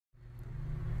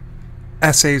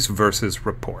Essays versus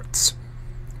reports.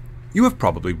 You have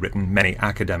probably written many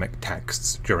academic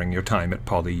texts during your time at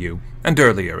PolyU and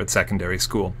earlier at secondary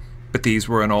school, but these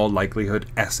were in all likelihood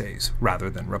essays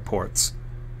rather than reports.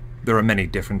 There are many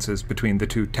differences between the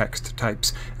two text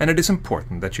types, and it is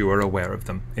important that you are aware of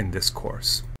them in this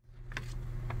course.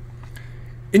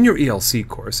 In your ELC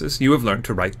courses, you have learned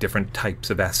to write different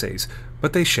types of essays,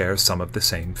 but they share some of the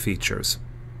same features.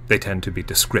 They tend to be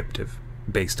descriptive,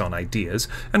 based on ideas,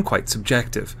 and quite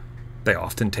subjective. They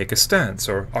often take a stance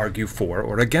or argue for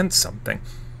or against something.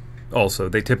 Also,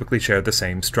 they typically share the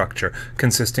same structure,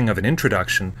 consisting of an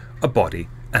introduction, a body,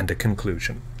 and a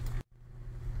conclusion.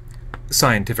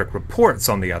 Scientific reports,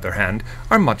 on the other hand,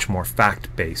 are much more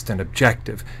fact-based and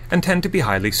objective, and tend to be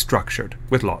highly structured,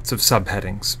 with lots of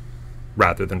subheadings.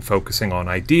 Rather than focusing on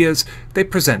ideas, they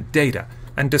present data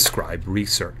and describe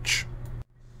research.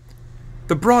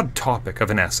 The broad topic of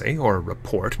an essay or a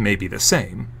report may be the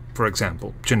same, for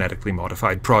example, genetically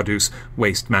modified produce,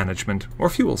 waste management, or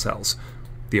fuel cells.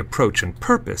 The approach and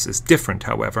purpose is different,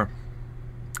 however.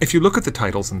 If you look at the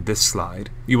titles in this slide,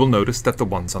 you will notice that the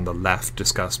ones on the left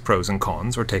discuss pros and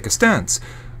cons or take a stance.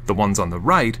 The ones on the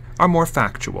right are more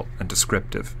factual and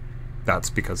descriptive. That's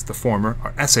because the former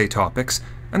are essay topics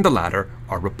and the latter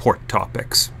are report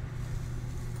topics.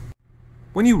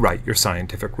 When you write your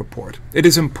scientific report, it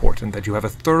is important that you have a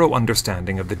thorough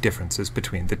understanding of the differences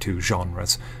between the two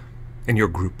genres. In your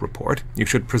group report, you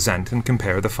should present and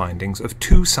compare the findings of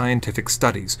 2 scientific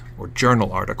studies or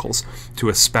journal articles to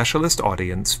a specialist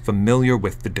audience familiar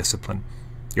with the discipline.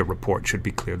 Your report should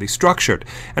be clearly structured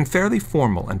and fairly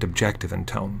formal and objective in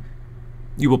tone.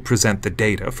 You will present the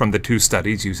data from the 2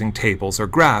 studies using tables or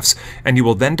graphs, and you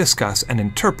will then discuss and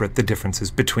interpret the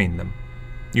differences between them.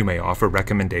 You may offer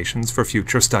recommendations for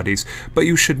future studies, but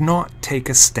you should not take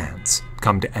a stance,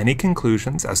 come to any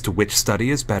conclusions as to which study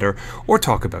is better, or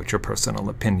talk about your personal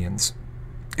opinions.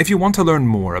 If you want to learn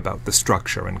more about the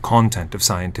structure and content of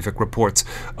scientific reports,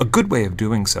 a good way of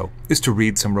doing so is to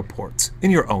read some reports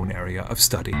in your own area of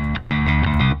study.